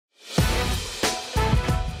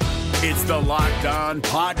It's the Locked On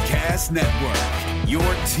Podcast Network, your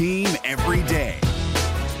team every day.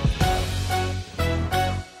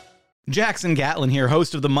 Jackson Gatlin here,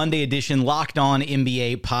 host of the Monday edition Locked On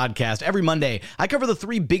NBA podcast. Every Monday, I cover the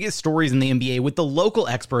three biggest stories in the NBA with the local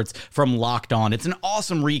experts from Locked On. It's an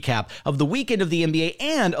awesome recap of the weekend of the NBA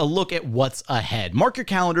and a look at what's ahead. Mark your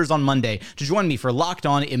calendars on Monday to join me for Locked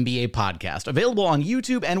On NBA podcast, available on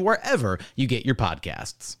YouTube and wherever you get your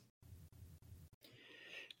podcasts.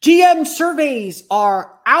 GM surveys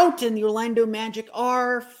are out and the Orlando Magic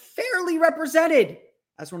are fairly represented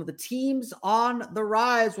as one of the teams on the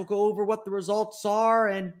rise. We'll go over what the results are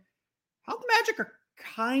and how the Magic are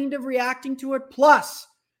kind of reacting to it. Plus,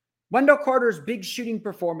 Wendell Carter's big shooting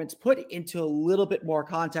performance put into a little bit more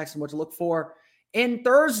context and what to look for in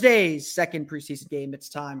Thursday's second preseason game. It's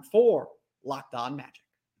time for Locked On Magic.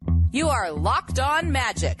 You are Locked On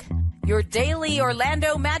Magic, your daily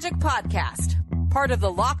Orlando Magic podcast, part of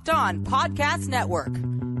the Locked On Podcast Network,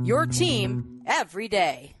 your team every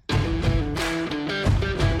day.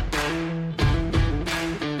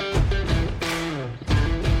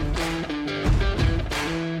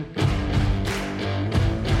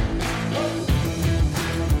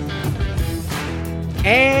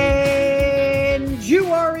 And you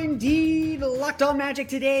are indeed Locked On Magic.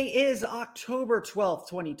 Today is October 12th,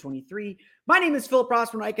 2023. My name is Philip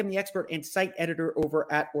Rossman. I am the expert and site editor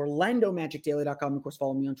over at OrlandoMagicDaily.com. Of course,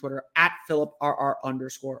 follow me on Twitter at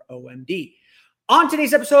PhilipRR_OMD. On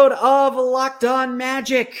today's episode of Locked On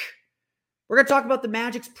Magic, we're going to talk about the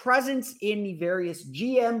Magic's presence in the various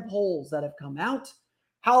GM polls that have come out,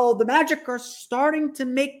 how the Magic are starting to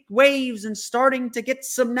make waves and starting to get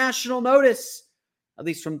some national notice, at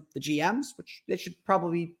least from the GMs, which they should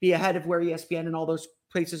probably be ahead of where ESPN and all those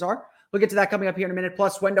places are. We'll get to that coming up here in a minute.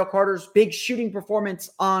 Plus, Wendell Carter's big shooting performance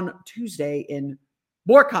on Tuesday in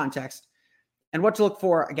more context and what to look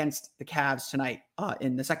for against the Cavs tonight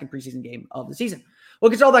in the second preseason game of the season.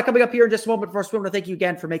 We'll get to all that coming up here in just a moment. First, we want to thank you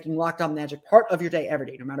again for making Locked On Magic part of your day every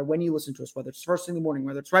day, no matter when you listen to us, whether it's first thing in the morning,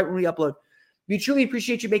 whether it's right when we upload. We truly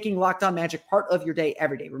appreciate you making Locked On Magic part of your day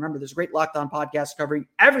every day. Remember, there's a great Locked On podcast covering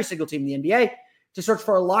every single team in the NBA. To search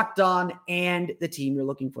for Locked On and the team you're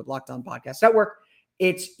looking for, the Locked On Podcast Network.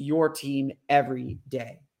 It's your team every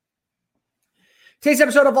day. Today's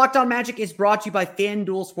episode of Locked On Magic is brought to you by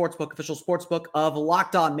FanDuel Sportsbook, official sportsbook of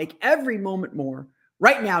Locked On. Make every moment more.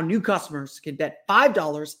 Right now, new customers can bet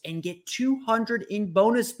 $5 and get $200 in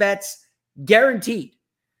bonus bets guaranteed.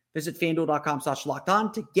 Visit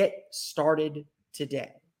FanDuel.com/LockedOn to get started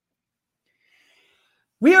today.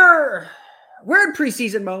 We're in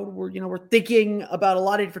preseason mode. We're thinking about a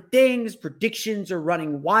lot of different things. Predictions are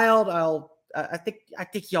running wild. I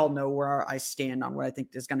think y'all know where I stand on what I think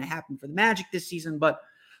is going to happen for the Magic this season, but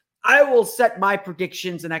I will set my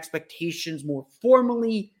predictions and expectations more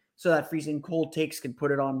formally so that freezing cold takes can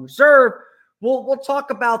put it on reserve. We'll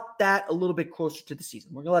talk about that a little bit closer to the season.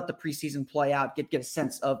 We're going to let the preseason play out, get a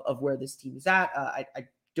sense of where this team is at. I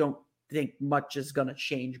don't think much is going to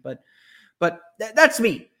change, but that's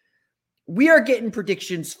me. We are getting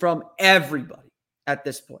predictions from everybody at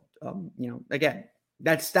this point. Again,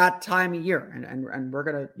 that's that time of year, and we're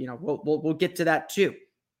gonna, we'll get to that too.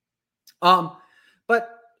 But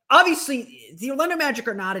obviously, the Orlando Magic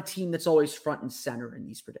are not a team that's always front and center in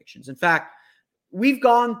these predictions. In fact, we've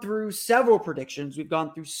gone through several predictions. We've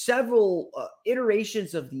gone through several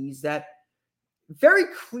iterations of these that very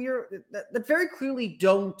clearly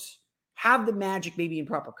don't have the Magic maybe in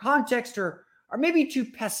proper context or maybe too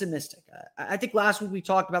pessimistic. I think last week we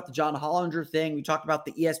talked about the John Hollinger thing. We talked about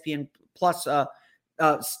the ESPN Plus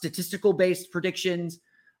statistical-based predictions,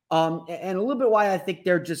 and a little bit why I think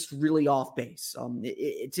they're just really off base.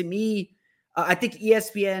 To me, I think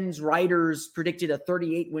ESPN's writers predicted a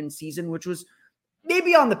 38-win season, which was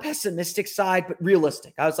maybe on the pessimistic side, but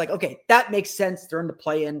realistic. I was like, okay, that makes sense. They're in the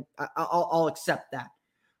play-in. I'll accept that.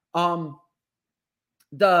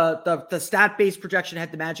 The stat-based projection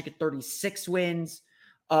had the Magic at 36 wins,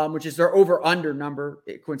 which is their over-under number,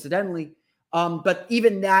 coincidentally. But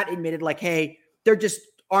even that admitted, like, hey, there just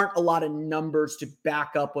aren't a lot of numbers to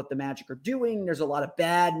back up what the Magic are doing. There's a lot of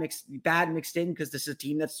bad mixed in because this is a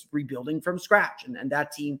team that's rebuilding from scratch. And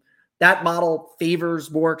that team, that model favors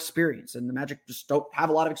more experience. And the Magic just don't have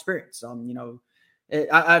a lot of experience.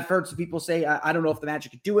 I've heard some people say, I don't know if the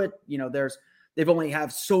Magic could do it. They've only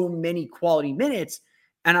have so many quality minutes.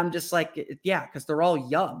 And I'm just like, yeah, because they're all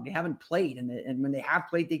young. They haven't played. And when they have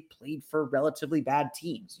played, they played for relatively bad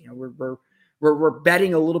teams. We're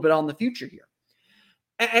betting a little bit on the future here.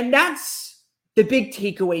 And that's the big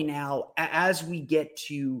takeaway now as we get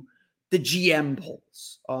to the GM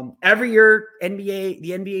polls. Every year, the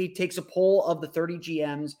NBA takes a poll of the 30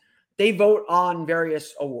 GMs. they vote on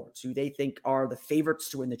various awards, who they think are the favorites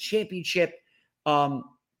to win the championship. Who's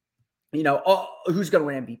going to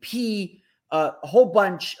win MVP, a whole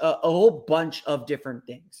bunch of different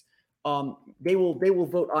things. They will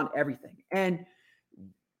vote on everything. And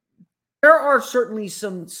there are certainly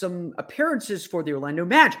some appearances for the Orlando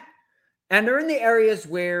Magic, and they're in the areas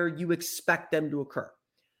where you expect them to occur.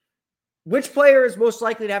 Which player is most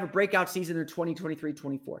likely to have a breakout season in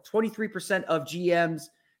 2023-24? 23% of GMs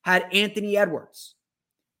had Anthony Edwards.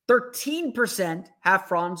 13% have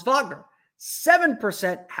Franz Wagner.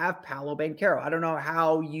 7% have Paolo Banchero. I don't know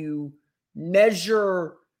how you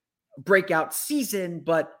measure breakout season,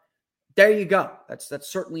 but there you go.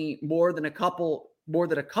 That's certainly more than a couple.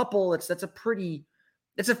 It's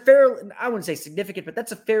a fair, I wouldn't say significant, but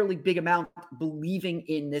that's a fairly big amount believing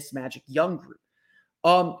in this Magic Young group.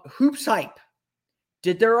 Hoops Hype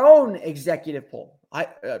did their own executive poll,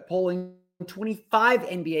 polling 25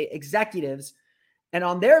 NBA executives, and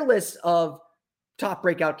on their list of top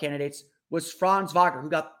breakout candidates was Franz Wagner, who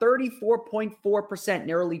got 34.4%,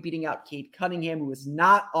 narrowly beating out Cade Cunningham, who was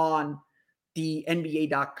not on the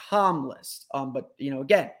NBA.com list. But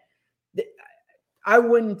again, I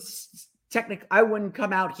wouldn't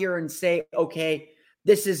come out here and say, okay,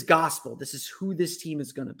 this is gospel. This is who this team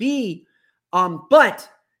is going to be. But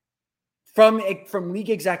from league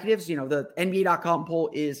executives, the NBA.com poll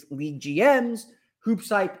is league GMs. Hoops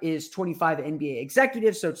Hype is 25 NBA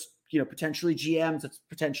executives. So it's, potentially GMs, it's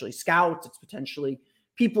potentially scouts, it's potentially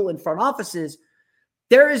people in front offices.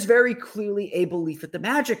 There is very clearly a belief that the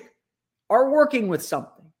Magic are working with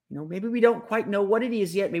something. Maybe we don't quite know what it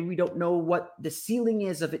is yet. Maybe we don't know what the ceiling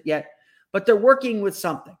is of it yet, but they're working with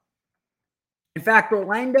something. In fact,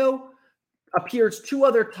 Orlando appears 2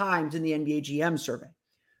 other times in the NBA GM survey.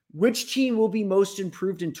 Which team will be most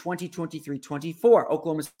improved in 2023-24?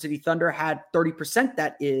 Oklahoma City Thunder had 30%.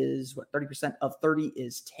 That is 30% of 30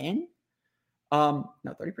 is 10? No,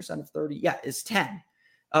 30% of 30, is 10.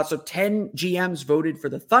 So 10 GMs voted for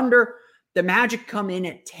the Thunder. The Magic come in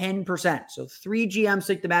at 10%. So 3 GMs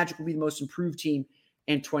think the Magic will be the most improved team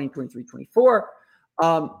in 2023-24.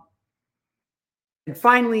 And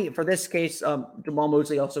finally, for this case, Jamal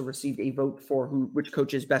Mosley also received a vote for which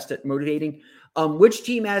coach is best at motivating. Which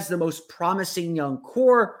team has the most promising young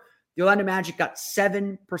core? The Orlando Magic got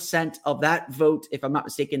 7% of that vote. If I'm not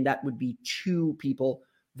mistaken, that would be 2 people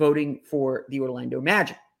voting for the Orlando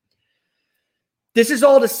Magic. This is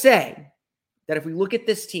all to say that if we look at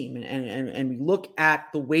this team and we look at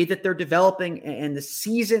the way that they're developing and the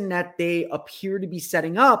season that they appear to be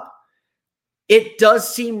setting up, it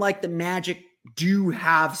does seem like the Magic do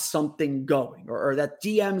have something going, or that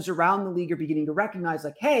DMs around the league are beginning to recognize,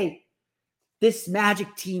 like, hey, this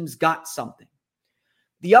Magic team's got something.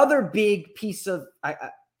 The other big piece of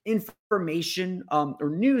information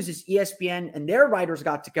or news is ESPN and their writers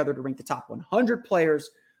got together to rank the top 100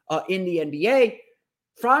 players in the NBA.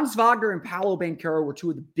 Franz Wagner and Paolo Banchero were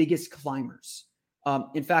 2 of the biggest climbers.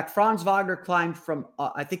 In fact, Franz Wagner climbed from,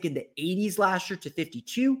 I think, in the 80s last year to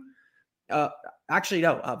 52.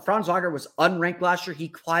 Franz Wagner was unranked last year. He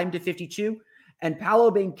climbed to 52. And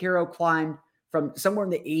Paolo Banchero climbed from somewhere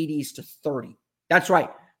in the 80s to 30. That's right.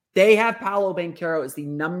 They have Paolo Banchero as the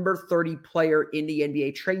number 30 player in the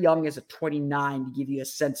NBA. Trae Young is at 29 to give you a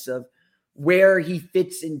sense of where he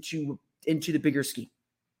fits into the bigger scheme.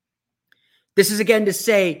 This is again to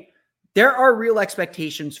say there are real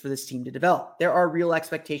expectations for this team to develop. There are real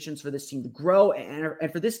expectations for this team to grow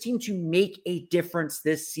and for this team to make a difference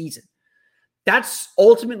this season. That's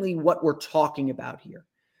ultimately what we're talking about here.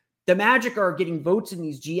 The Magic are getting votes in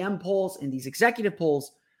these GM polls and these executive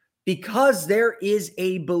polls because there is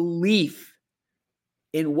a belief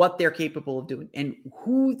in what they're capable of doing and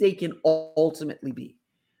who they can ultimately be.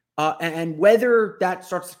 And whether that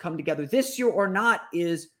starts to come together this year or not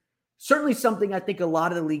is certainly something I think a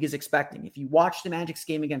lot of the league is expecting. If you watch the Magic's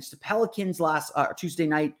game against the Pelicans last Tuesday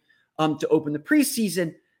night to open the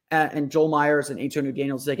preseason, and Joel Myers and Antonio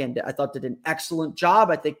Daniels, again, I thought did an excellent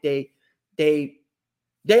job. I think they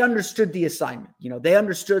understood the assignment. They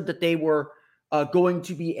understood that they were going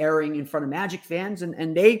to be airing in front of Magic fans,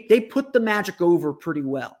 and they put the Magic over pretty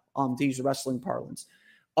well, to use wrestling parlance.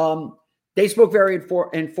 They spoke very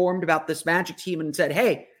informed about this Magic team and said,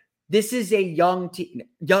 hey, this is a young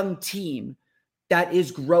team that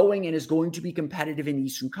is growing and is going to be competitive in the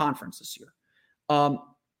Eastern Conference this year.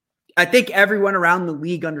 I think everyone around the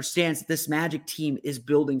league understands that this Magic team is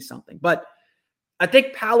building something. But I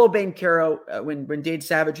think Paolo Banchero, when Dave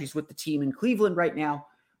Savage is with the team in Cleveland right now,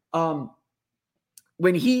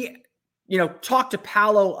 when he talked to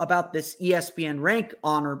Paolo about this ESPN rank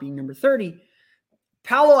honor being number 30,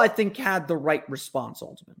 Paolo, I think, had the right response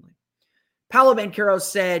ultimately. Paolo Banchero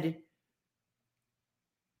said,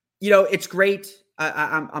 it's great.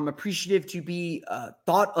 I'm appreciative to be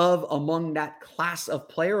thought of among that class of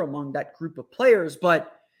player, among that group of players,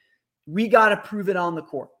 but we got to prove it on the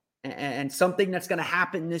court. And something that's going to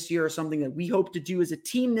happen this year, or something that we hope to do as a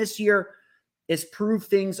team this year, is prove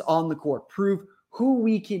things on the court, prove who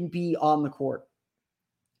we can be on the court,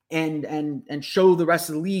 and show the rest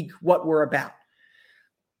of the league what we're about.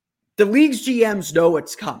 The league's GMs know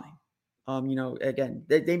it's coming. Again,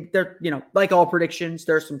 they're like all predictions,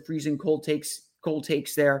 there's some freezing cold takes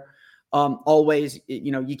there. Always,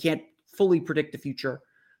 you can't fully predict the future,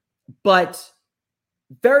 but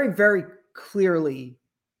very, very clearly,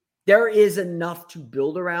 there is enough to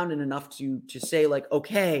build around and enough to say, like,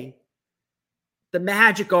 okay, the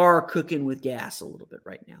Magic are cooking with gas a little bit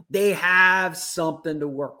right now. They have something to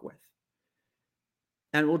work with.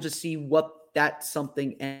 And we'll just see what that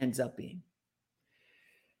something ends up being.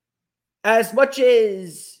 As much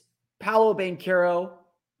as Paolo Banchero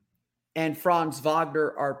and Franz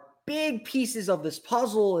Wagner are big pieces of this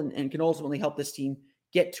puzzle and can ultimately help this team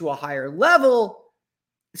get to a higher level,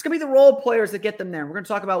 it's going to be the role players that get them there. We're going to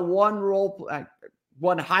talk about one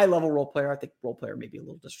high-level role player. I think role player may be a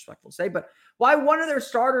little disrespectful to say, but why one of their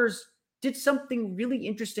starters did something really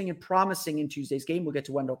interesting and promising in Tuesday's game. We'll get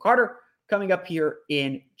to Wendell Carter coming up here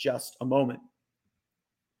in just a moment.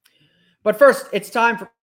 But first, it's time for a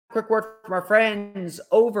quick word from our friends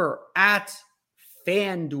over at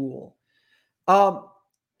FanDuel.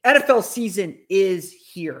 NFL season is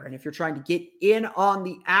here, and if you're trying to get in on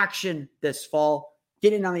the action this fall,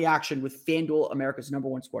 get in on the action with FanDuel, America's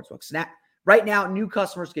 #1 sportsbook. Right now, new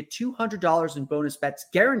customers get $200 in bonus bets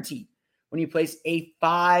guaranteed when you place a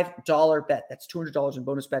 $5 bet. That's $200 in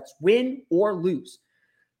bonus bets, win or lose.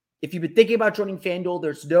 If you've been thinking about joining FanDuel,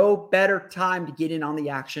 there's no better time to get in on the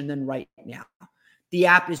action than right now. The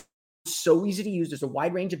app is so easy to use. There's a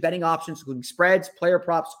wide range of betting options, including spreads, player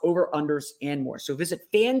props, over-unders, and more. So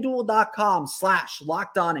visit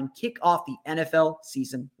FanDuel.com/lockedon and kick off the NFL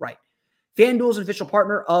season right. FanDuel is an official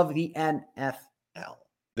partner of the NFL.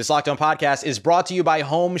 This Locked On podcast is brought to you by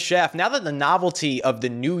Home Chef. Now that the novelty of the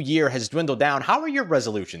new year has dwindled down, how are your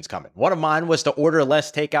resolutions coming? One of mine was to order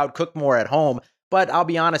less takeout, cook more at home. But I'll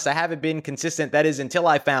be honest, I haven't been consistent. That is until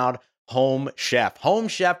I found Home Chef. Home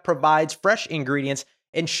Chef provides fresh ingredients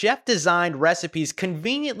and chef-designed recipes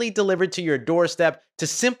conveniently delivered to your doorstep to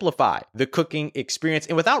simplify the cooking experience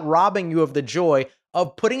and without robbing you of the joy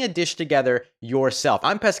of putting a dish together yourself.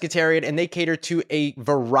 I'm pescatarian, and they cater to a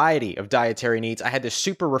variety of dietary needs. I had this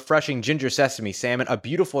super refreshing ginger sesame salmon, a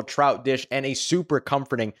beautiful trout dish, and a super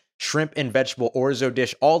comforting shrimp and vegetable orzo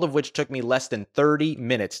dish, all of which took me less than 30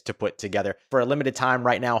 minutes to put together. For a limited time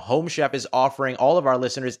right now, Home Chef is offering all of our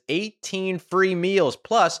listeners 18 free meals,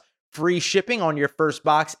 plus free shipping on your first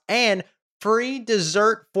box and free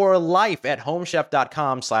dessert for life at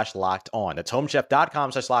homechef.com/lockedon. That's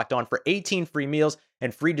homechef.com/lockedon for 18 free meals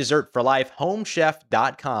and free dessert for life.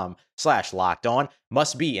 Homechef.com/lockedon.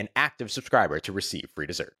 Must be an active subscriber to receive free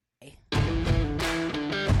dessert.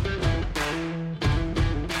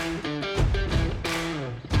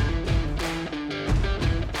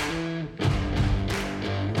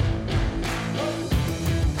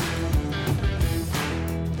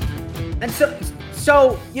 And so,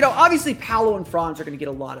 obviously Paolo and Franz are going to get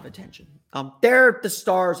a lot of attention. They're the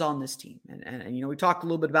stars on this team. And we talked a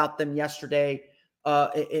little bit about them yesterday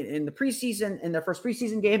in the preseason, in their first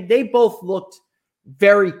preseason game. They both looked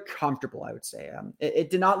very comfortable, I would say.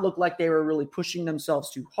 It did not look like they were really pushing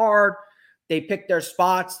themselves too hard. They picked their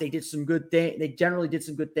spots. They did some good things. They generally did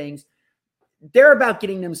some good things. They're about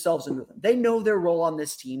getting themselves into them. They know their role on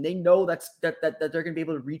this team. They know that they're going to be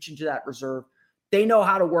able to reach into that reserve. They know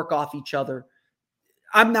how to work off each other.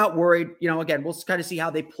 I'm not worried. Again, we'll kind of see how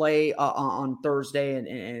they play on Thursday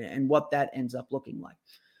and what that ends up looking like.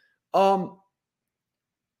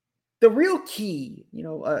 The real key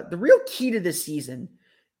to this season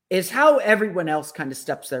is how everyone else kind of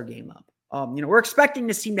steps their game up. We're expecting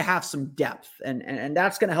this team to have some depth, and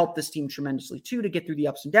that's going to help this team tremendously too, to get through the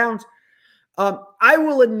ups and downs. I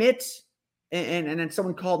will admit, and then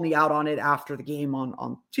someone called me out on it after the game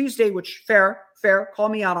on Tuesday, which fair, call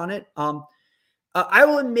me out on it. I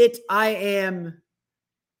will admit I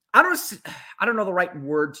don't know the right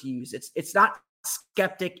word to use. It's not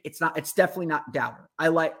skeptic. It's definitely not doubter. I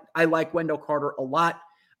like Wendell Carter a lot.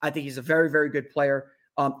 I think he's a very, very good player.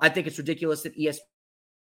 I think it's ridiculous that ESPN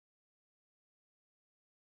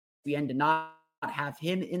did not have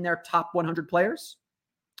him in their top 100 players.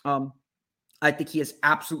 I think he is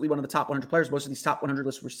absolutely one of the top 100 players. Most of these top 100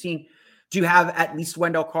 lists we're seeing do have at least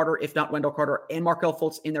Wendell Carter, if not Wendell Carter and Markelle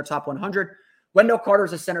Fultz in their top 100. Wendell Carter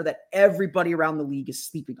is a center that everybody around the league is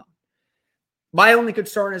sleeping on. My only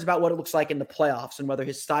concern is about what it looks like in the playoffs and whether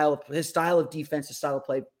his style of defense, his style of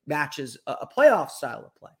play matches a playoff style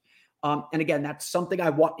of play. And again, that's something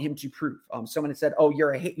I want him to prove. Someone had said, "Oh,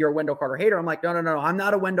 you're a Wendell Carter hater." I'm like, no. I'm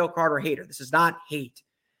not a Wendell Carter hater. This is not hate.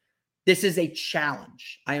 This is a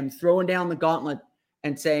challenge. I am throwing down the gauntlet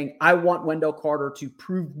and saying, I want Wendell Carter to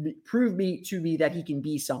prove to me that he can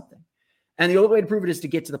be something. And the only way to prove it is to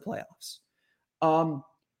get to the playoffs.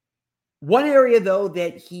 One area, though,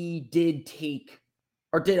 that he did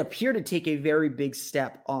appear to take a very big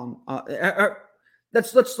step on.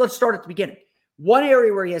 Let's start at the beginning. One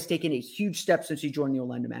area where he has taken a huge step since he joined the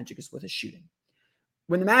Orlando Magic is with his shooting.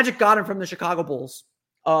 When the Magic got him from the Chicago Bulls,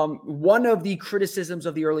 one of the criticisms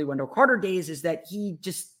of the early Wendell Carter days is that he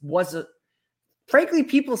just frankly,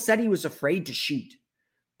 people said he was afraid to shoot,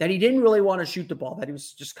 that he didn't really want to shoot the ball, that he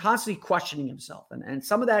was just constantly questioning himself. And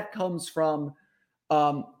some of that comes from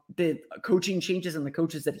the coaching changes and the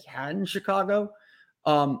coaches that he had in Chicago.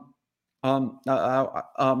 But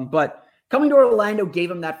coming to Orlando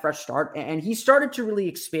gave him that fresh start, and he started to really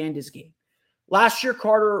expand his game. Last year,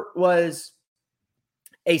 Carter was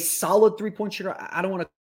a solid three-point shooter. I don't want to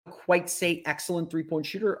quite say excellent three-point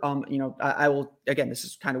shooter. I will, again, this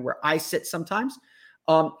is kind of where I sit sometimes.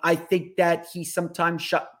 I think that he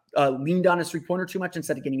sometimes leaned on his three-pointer too much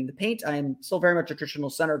instead of getting in the paint. I am still very much a traditional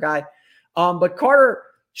center guy. But Carter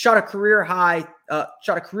shot a career high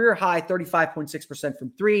 35.6%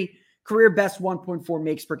 from three, career best 1.4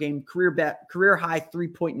 makes per game, career high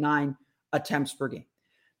 3.9 attempts per game.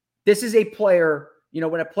 This is a player,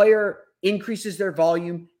 when a player increases their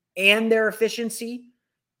volume and their efficiency,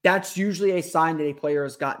 that's usually a sign that a player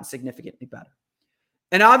has gotten significantly better.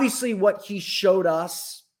 And obviously what he showed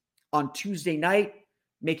us on Tuesday night,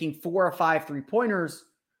 making 4 or 5 3-pointers,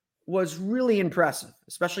 was really impressive,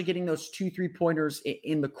 especially getting those 2 3-pointers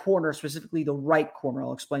in the corner, specifically the right corner.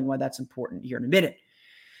 I'll explain why that's important here in a minute.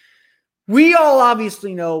 We all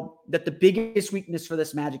obviously know that the biggest weakness for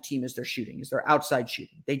this Magic team is their shooting, is their outside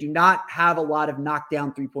shooting. They do not have a lot of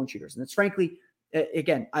knockdown 3-point shooters. And it's frankly,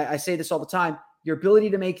 again, I say this all the time, your ability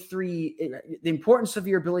to make the importance of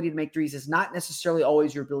your ability to make threes is not necessarily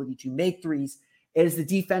always your ability to make threes. It is the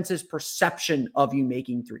defense's perception of you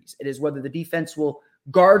making threes. It is whether the defense will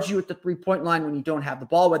guard you at the 3-point line when you don't have the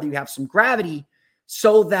ball, whether you have some gravity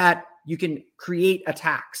so that you can create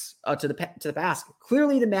attacks to the basket.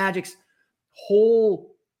 Clearly, the Magic's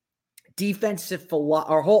whole offensive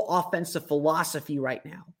philosophy right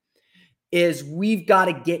now is we've got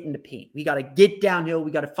to get in the paint. We got to get downhill. We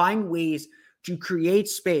got to find ways to create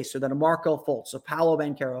space so that a Markel Fultz, a Paolo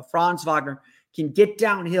Banchero, a Franz Wagner can get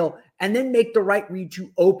downhill and then make the right read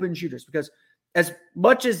to open shooters. Because as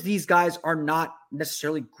much as these guys are not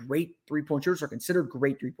necessarily great 3-point shooters or considered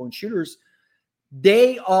great 3-point shooters,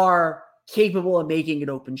 they are capable of making an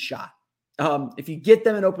open shot. If you get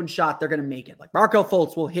them an open shot, they're going to make it. Like Markel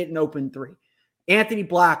Fultz will hit an open 3. Anthony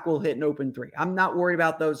Black will hit an open 3. I'm not worried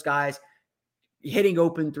about those guys hitting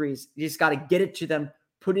open threes. You just got to get it to them,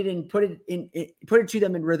 put it to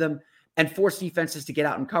them in rhythm, and force defenses to get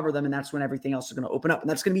out and cover them. And that's when everything else is going to open up. And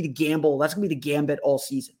that's going to be the gamble. That's going to be the gambit all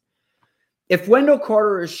season. If Wendell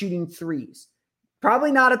Carter is shooting threes,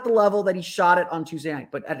 probably not at the level that he shot it on Tuesday night,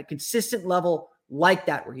 but at a consistent level like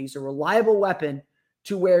that, where he's a reliable weapon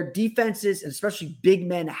to where defenses, and especially big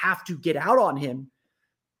men, have to get out on him,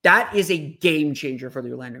 that is a game changer for the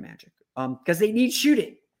Orlando Magic because they need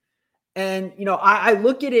shooting. And, I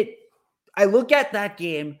look at it. I look at that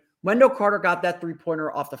game. Wendell Carter got that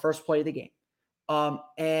 3-pointer off the first play of the game.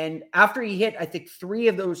 And after he hit, I think 3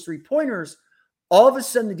 of those 3-pointers, all of a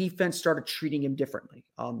sudden the defense started treating him differently.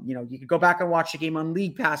 You could go back and watch the game on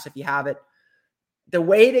League Pass if you have it. The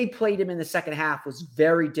way they played him in the second half was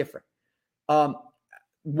very different.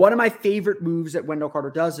 One of my favorite moves that Wendell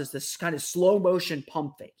Carter does is this kind of slow motion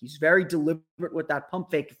pump fake. He's very deliberate with that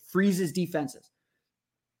pump fake, freezes defenses.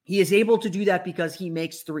 He is able to do that because he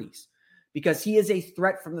makes threes, because he is a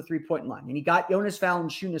threat from the 3-point line. And he got Jonas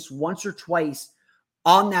Valanciunas once or twice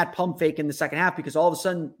on that pump fake in the second half because all of a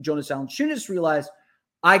sudden Jonas Valanciunas realized,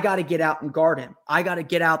 I got to get out and guard him. I got to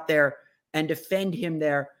get out there and defend him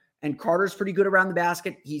there. And Carter's pretty good around the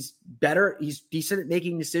basket. He's better. He's decent at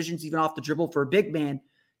making decisions even off the dribble for a big man.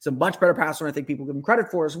 He's a much better passer than I think people give him credit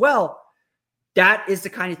for as well. That is the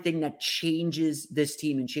kind of thing that changes this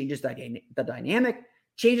team and changes the dynamic,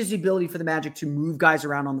 changes the ability for the Magic to move guys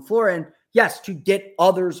around on the floor. And yes, to get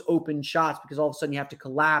others open shots because all of a sudden you have to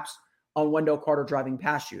collapse on Wendell Carter driving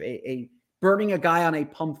past you. Burning a guy on a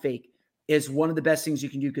pump fake is one of the best things you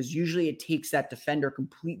can do because usually it takes that defender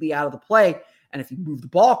completely out of the play. And if you move the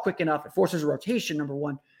ball quick enough, it forces a rotation, number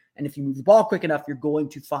one. And if you move the ball quick enough, you're going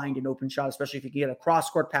to find an open shot, especially if you can get a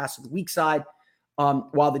cross-court pass to the weak side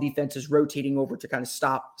while the defense is rotating over to kind of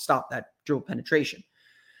stop that dribble penetration.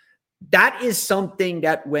 That is something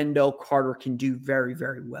that Wendell Carter can do very,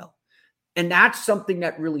 very well. And that's something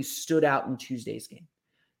that really stood out in Tuesday's game.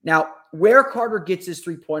 Now, where Carter gets his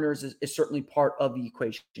three-pointers is certainly part of the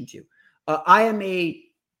equation too. I'm a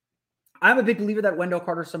big believer that Wendell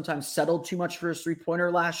Carter sometimes settled too much for his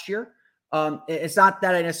three-pointer last year. It's not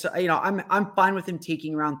that I necessarily, I'm fine with him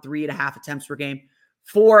taking around 3.5 attempts per game.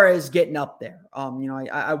 4 is getting up there.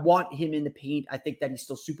 I want him in the paint. I think that he's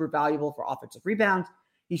still super valuable for offensive rebounds.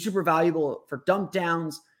 He's super valuable for dump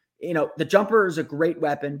downs. The jumper is a great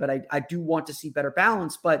weapon, but I do want to see better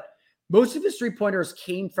balance. But most of his three-pointers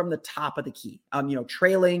came from the top of the key,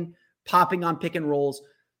 trailing, popping on pick and rolls.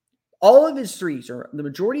 All of his threes, or the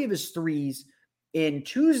majority of his threes in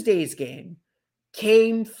Tuesday's game,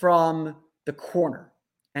 came from the corner.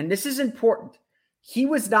 And this is important. He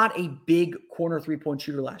was not a big corner three-point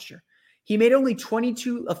shooter last year. He made only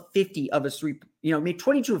 22 of 50 of his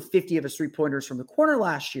three-pointers from the corner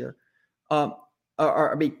last year. So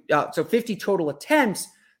 50 total attempts.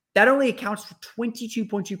 That only accounts for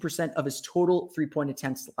 22.2% of his total three-point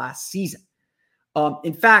attempts last season.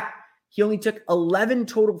 In fact, he only took 11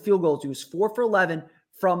 total field goals. He was 4 for 11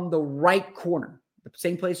 from the right corner, the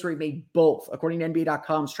same place where he made both, according to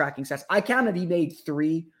NBA.com's tracking stats. I counted he made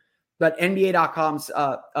 3, but NBA.com's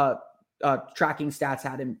tracking stats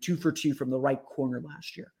had him 2 for 2 from the right corner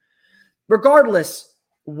last year. Regardless,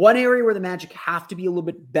 one area where the Magic have to be a little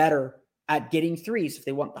bit better at getting threes, if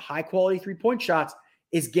they want the high-quality three-point shots,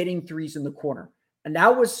 is getting threes in the corner. And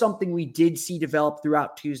that was something we did see develop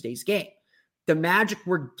throughout Tuesday's game. The Magic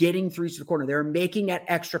were getting threes to the corner. They were making that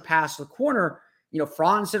extra pass to the corner.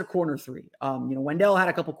 Franz hit a corner three. Wendell had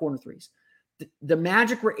a couple corner threes. The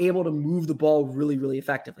Magic were able to move the ball really, really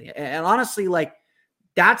effectively. And honestly,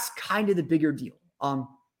 that's kind of the bigger deal.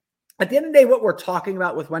 At the end of the day, what we're talking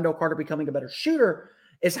about with Wendell Carter becoming a better shooter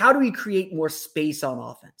is how do we create more space on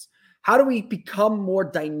offense? How do we become more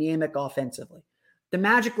dynamic offensively? The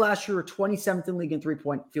Magic last year were 27th in the league in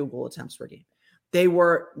three-point field goal attempts per game. They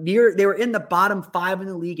were in the bottom 5 in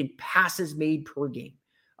the league in passes made per game.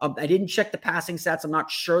 I didn't check the passing stats. I'm not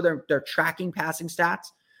sure they're tracking passing stats.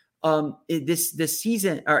 This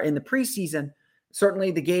season, or in the preseason,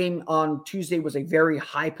 certainly the game on Tuesday was a very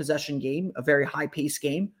high possession game, a very high pace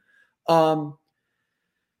game. But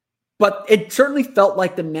it certainly felt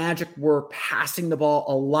like the Magic were passing the ball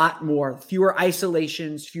a lot more, fewer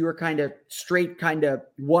isolations, fewer kind of straight kind of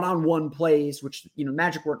one-on-one plays, which,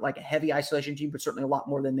 Magic weren't like a heavy isolation team, but certainly a lot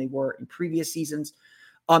more than they were in previous seasons.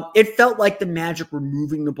 It felt like the Magic were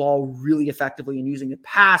moving the ball really effectively and using the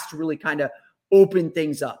pass to really kind of open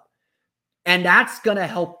things up. And that's going to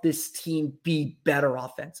help this team be better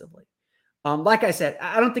offensively. Like I said,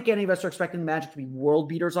 I don't think any of us are expecting the Magic to be world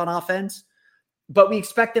beaters on offense, but we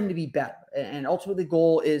expect them to be better. And ultimately the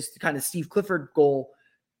goal is kind of Steve Clifford goal,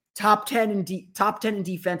 top 10 in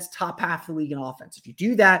defense, top half of the league in offense. If you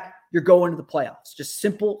do that, you're going to the playoffs. Just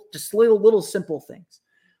little simple things.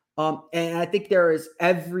 And I think there is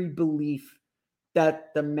every belief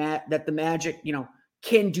that the Magic,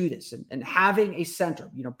 can do this, and having a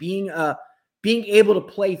center, being able to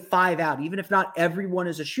play 5 out, even if not everyone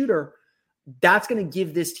is a shooter, that's going to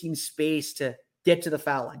give this team space to get to the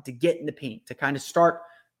foul line, to get in the paint, to kind of start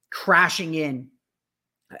crashing in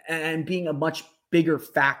and being a much bigger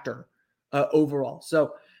factor overall.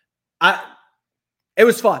 So it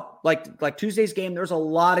was fun. Like Tuesday's game, there's a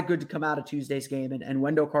lot of good to come out of Tuesday's game, and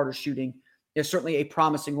Wendell Carter's shooting is certainly a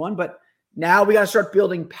promising one, but now we got to start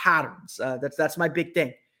building patterns. That's my big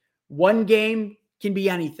thing. 1 game can be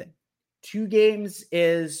anything. 2 games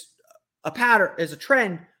is a pattern, is a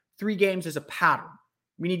trend. 3 games is a pattern.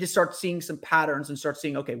 We need to start seeing some patterns and start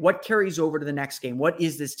seeing, okay, what carries over to the next game? What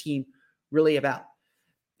is this team really about?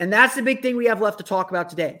 And that's the big thing we have left to talk about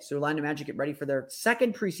today. So Orlando Magic get ready for their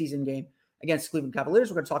second preseason game against Cleveland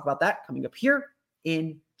Cavaliers. We're going to talk about that coming up here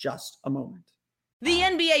in just a moment. The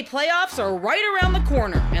NBA playoffs are right around the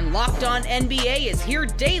corner, and Locked On NBA is here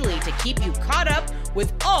daily to keep you caught up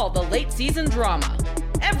with all the late season drama.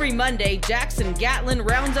 Every Monday, Jackson Gatlin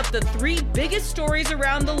rounds up the 3 biggest stories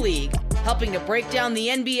around the league, helping to break down the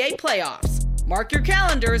NBA playoffs. Mark your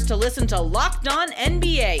calendars to listen to Locked On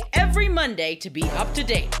NBA every Monday to be up to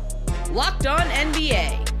date. Locked On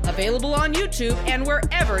NBA, available on YouTube and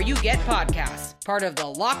wherever you get podcasts. Part of the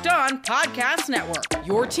Locked On Podcast Network,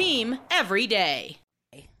 your team every day.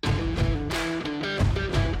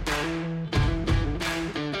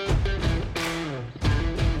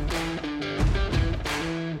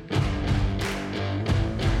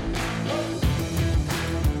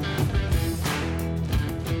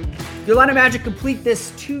 The Orlando Magic complete this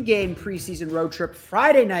 2-game preseason road trip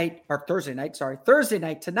Thursday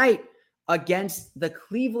night tonight against the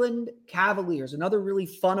Cleveland Cavaliers. Another really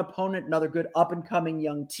fun opponent, another good up-and-coming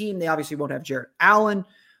young team. They obviously won't have Jarrett Allen.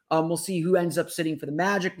 We'll see who ends up sitting for the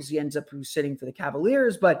Magic. We'll see who's sitting for the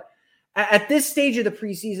Cavaliers. But at this stage of the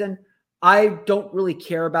preseason, I don't really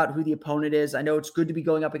care about who the opponent is. I know it's good to be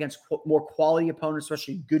going up against more quality opponents,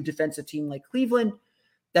 especially a good defensive team like Cleveland.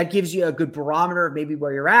 That gives you a good barometer of maybe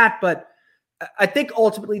where you're at. But I think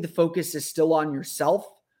ultimately the focus is still on yourself.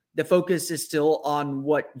 The focus is still on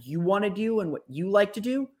what you want to do and what you like to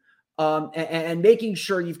do, and making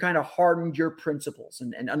sure you've kind of hardened your principles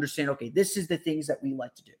and understand, okay, this is the things that we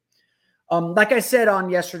like to do. Like I said on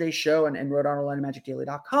yesterday's show and wrote on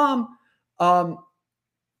OrlandoMagicDaily.com,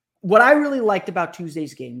 what I really liked about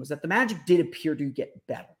Tuesday's game was that the Magic did appear to get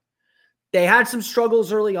better. They had some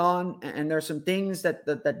struggles early on, and there's some things that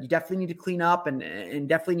you definitely need to clean up and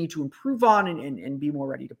definitely need to improve on and be more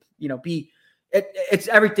ready to, it's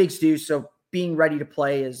everything's due. So being ready to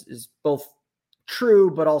play is both true,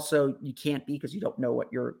 but also you can't be because you don't know what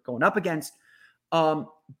you're going up against.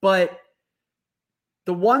 But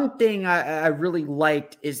the one thing I really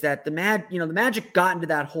liked is that the Magic got into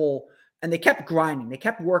that hole and they kept grinding, they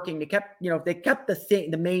kept working, they kept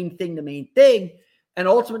the main thing. And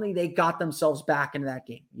ultimately, they got themselves back into that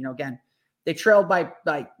game. Again, they trailed by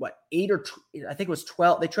what, 8 or I think it was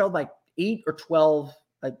 12. They trailed by 8 or 12.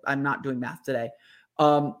 I'm not doing math today.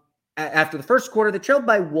 After the first quarter, they trailed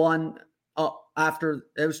by 1. After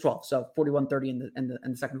it was 12, so 41-30 in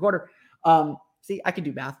the second quarter. See, I can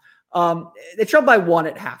do math. They trailed by 1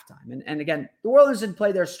 at halftime, and again, New Orleans didn't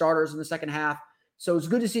play their starters in the second half, so it's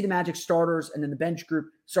good to see the Magic starters and then the bench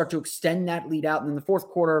group start to extend that lead out. And in the fourth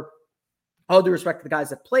quarter, all due respect to the guys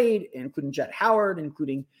that played, including Jet Howard,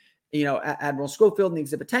 including, Admiral Schofield and the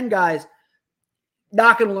Exhibit 10 guys,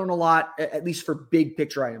 not going to learn a lot, at least for big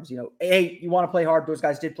picture items. Hey, you want to play hard. Those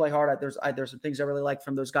guys did play hard. There's some things I really like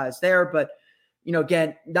from those guys there, but,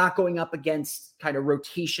 again, not going up against kind of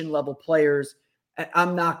rotation level players.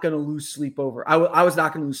 I'm not going to lose sleep over. I was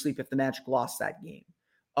not going to lose sleep if the Magic lost that game.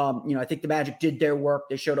 I think the Magic did their work.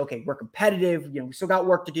 They showed, okay, we're competitive. We still got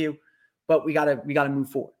work to do, but we got to move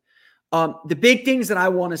forward. The big things that I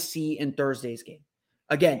want to see in Thursday's game,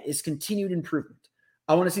 again, is continued improvement.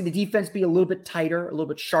 I want to see the defense be a little bit tighter, a little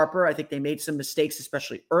bit sharper. I think they made some mistakes,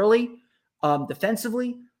 especially early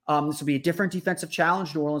defensively. This will be a different defensive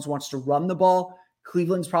challenge. New Orleans wants to run the ball.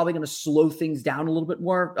 Cleveland's probably going to slow things down a little bit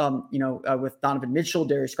more, with Donovan Mitchell,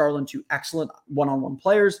 Darius Garland, 2 excellent one-on-one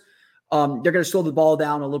players. They're going to slow the ball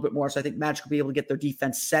down a little bit more. So I think Magic will be able to get their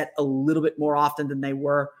defense set a little bit more often than they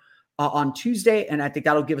were on Tuesday. And I think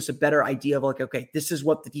that'll give us a better idea of okay, this is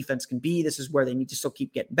what the defense can be. This is where they need to still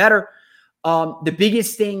keep getting better. The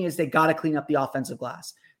biggest thing is they got to clean up the offensive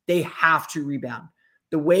glass. They have to rebound.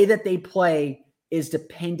 The way that they play is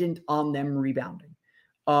dependent on them rebounding.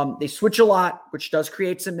 They switch a lot, which does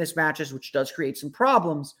create some mismatches, which does create some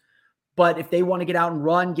problems. But if they want to get out and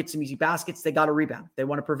run, get some easy baskets, they got to rebound. If they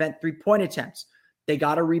want to prevent 3-point attempts, they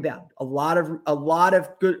got to rebound. A lot of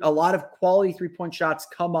quality 3-point shots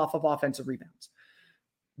come off of offensive rebounds.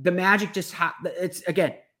 The Magic just it's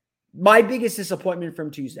again, my biggest disappointment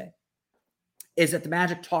from Tuesday is that the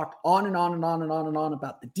Magic talked on and on and on and on and on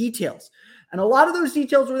about the details. And a lot of those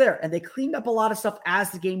details were there, and they cleaned up a lot of stuff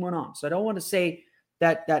as the game went on. So I don't want to say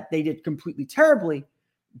that they did completely terribly,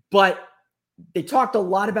 but they talked a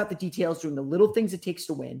lot about the details, doing the little things it takes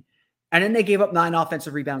to win. And then they gave up 9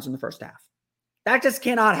 offensive rebounds in the first half. That just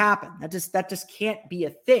cannot happen. That just can't be a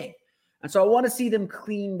thing. And so I want to see them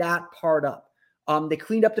clean that part up. They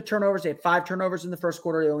cleaned up the turnovers. They had 5 turnovers in the first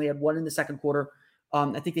quarter. They only had 1 in the second quarter.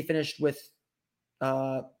 I think they finished with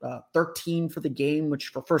 13 for the game, which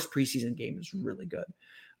for first preseason game is really good.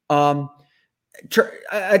 I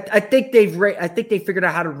think they figured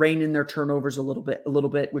out how to rein in their turnovers a little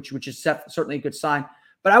bit, which is certainly a good sign.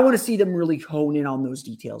 But I want to see them really hone in on those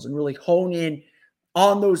details and really hone in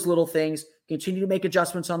on those little things, continue to make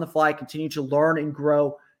adjustments on the fly, continue to learn and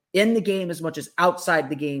grow in the game as much as outside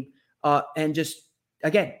the game. And just,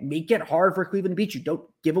 again, make it hard for Cleveland to beat you. Don't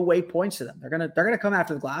give away points to them. They're gonna come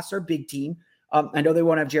after the glass. They're a big team. I know they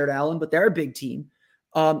won't have Jarrett Allen, but they're a big team.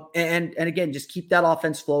 And again, just keep that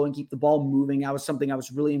offense flowing, keep the ball moving. That was something I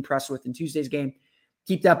was really impressed with in Tuesday's game.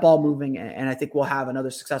 Keep that ball moving, and I think we'll have another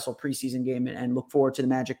successful preseason game and look forward to the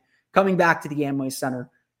Magic coming back to the Amway Center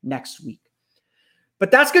next week. But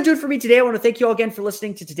that's going to do it for me today. I want to thank you all again for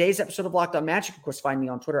listening to today's episode of Locked On Magic. Of course, find me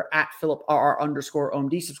on Twitter at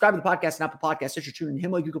 @PhilipRR_OMD. Subscribe to the podcast and Apple Podcasts, Stitcher, TuneIn,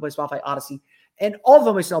 Himalaya, Google Play, Spotify, Odyssey, and all of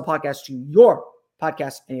them I sell podcasts to your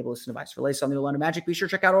podcast-enabled listen device. For latest on the Orlando Magic, be sure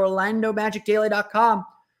to check out OrlandoMagicDaily.com.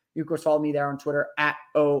 You, of course, follow me there on Twitter at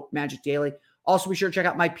OMagicDaily. Also, be sure to check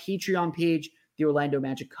out my Patreon page, the Orlando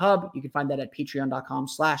Magic Hub. You can find that at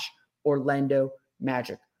patreon.com/Orlando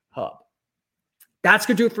Magic Hub. That's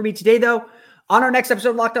going to do it for me today, though. On our next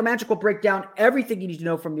episode of Locked On Magic, we'll break down everything you need to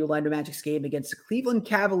know from the Orlando Magic's game against the Cleveland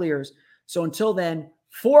Cavaliers. So until then,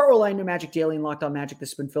 for Orlando Magic Daily and Locked On Magic,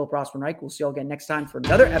 this has been Phil Rossman-Reich. We'll see you all again next time for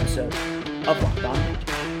another episode of Locked On Magic.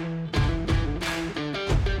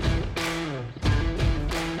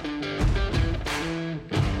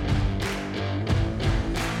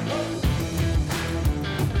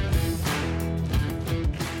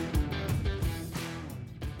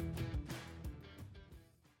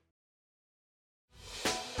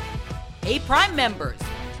 Hey, Prime members,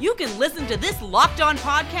 you can listen to this Locked On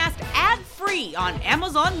podcast ad-free on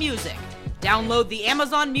Amazon Music. Download the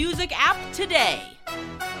Amazon Music app today.